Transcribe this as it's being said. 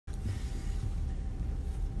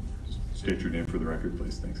State your name for the record,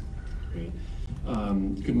 please. Thanks. Great.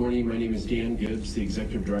 Good morning. My name is Dan Gibbs, the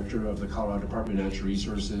Executive Director of the Colorado Department of Natural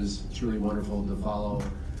Resources. It's really wonderful to follow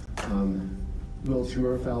Will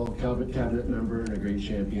Tour, fellow cabinet member and a great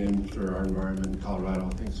champion for our environment in Colorado.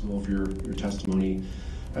 Thanks, Will, for your testimony.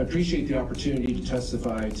 I appreciate the opportunity to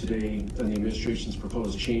testify today on the administration's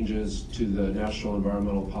proposed changes to the National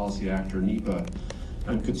Environmental Policy Act, or NEPA.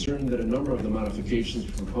 I'm concerned that a number of the modifications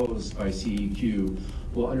proposed by CEQ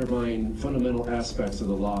will undermine fundamental aspects of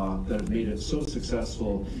the law that have made it so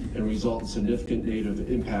successful and result in significant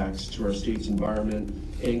negative impacts to our state's environment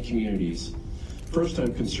and communities. First,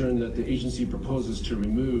 I'm concerned that the agency proposes to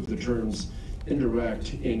remove the terms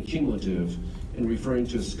indirect and cumulative in referring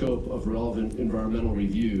to a scope of relevant environmental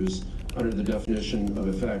reviews under the definition of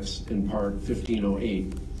effects in Part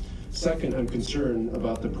 1508. Second, I'm concerned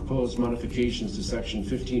about the proposed modifications to Section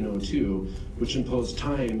 1502, which impose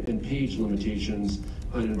time and page limitations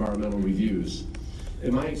on environmental reviews.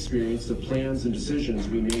 In my experience, the plans and decisions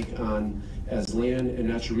we make on as land and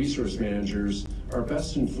natural resource managers are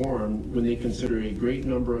best informed when they consider a great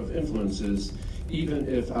number of influences, even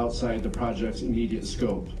if outside the project's immediate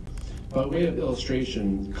scope. By way of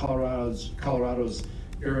illustration, Colorado's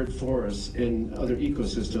arid forests and other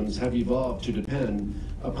ecosystems have evolved to depend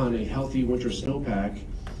upon a healthy winter snowpack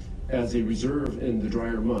as a reserve in the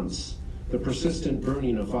drier months. The persistent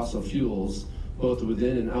burning of fossil fuels, both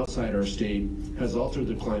within and outside our state, has altered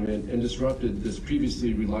the climate and disrupted this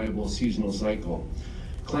previously reliable seasonal cycle.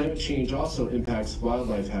 Climate change also impacts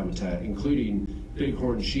wildlife habitat, including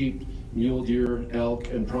bighorn sheep, mule deer, elk,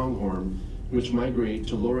 and pronghorn, which migrate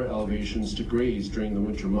to lower elevations to graze during the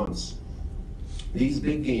winter months. These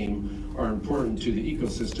big game are important to the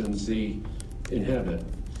ecosystems they inhabit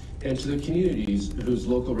and to the communities whose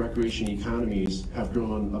local recreation economies have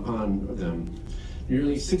grown upon them.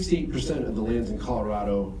 Nearly 68% of the lands in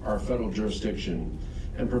Colorado are federal jurisdiction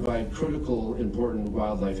and provide critical, important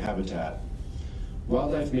wildlife habitat.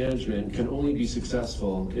 Wildlife management can only be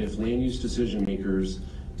successful if land use decision makers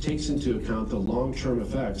takes into account the long-term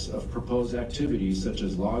effects of proposed activities such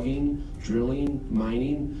as logging, drilling,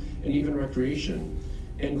 mining, and even recreation,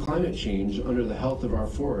 and climate change under the health of our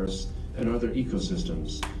forests and other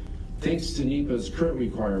ecosystems. Thanks to NEPA's current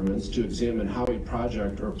requirements to examine how a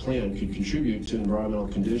project or plan could contribute to environmental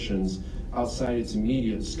conditions outside its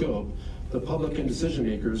immediate scope, the public and decision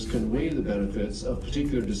makers can weigh the benefits of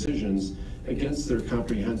particular decisions against their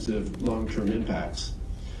comprehensive long-term impacts.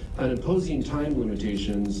 On imposing time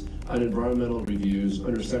limitations on environmental reviews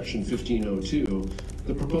under Section 1502,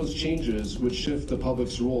 the proposed changes would shift the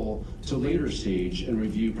public's role to later stage and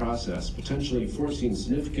review process, potentially forcing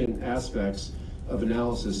significant aspects of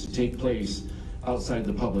analysis to take place outside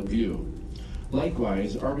the public view.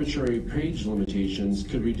 Likewise, arbitrary page limitations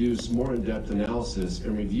could reduce more in-depth analysis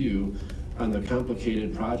and review on the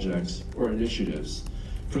complicated projects or initiatives.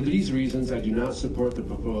 For these reasons, I do not support the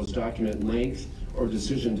proposed document length or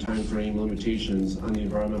decision timeframe limitations on the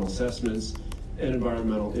environmental assessments and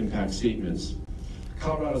environmental impact statements.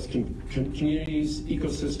 Colorado's communities,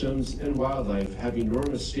 ecosystems, and wildlife have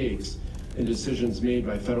enormous stakes in decisions made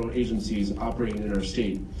by federal agencies operating in our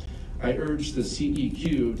state. I urge the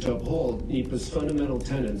CEQ to uphold NEPA's fundamental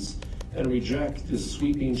tenets and reject the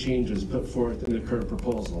sweeping changes put forth in the current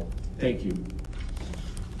proposal. Thank you.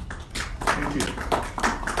 Thank you.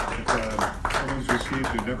 Someone's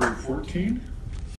received a number 14.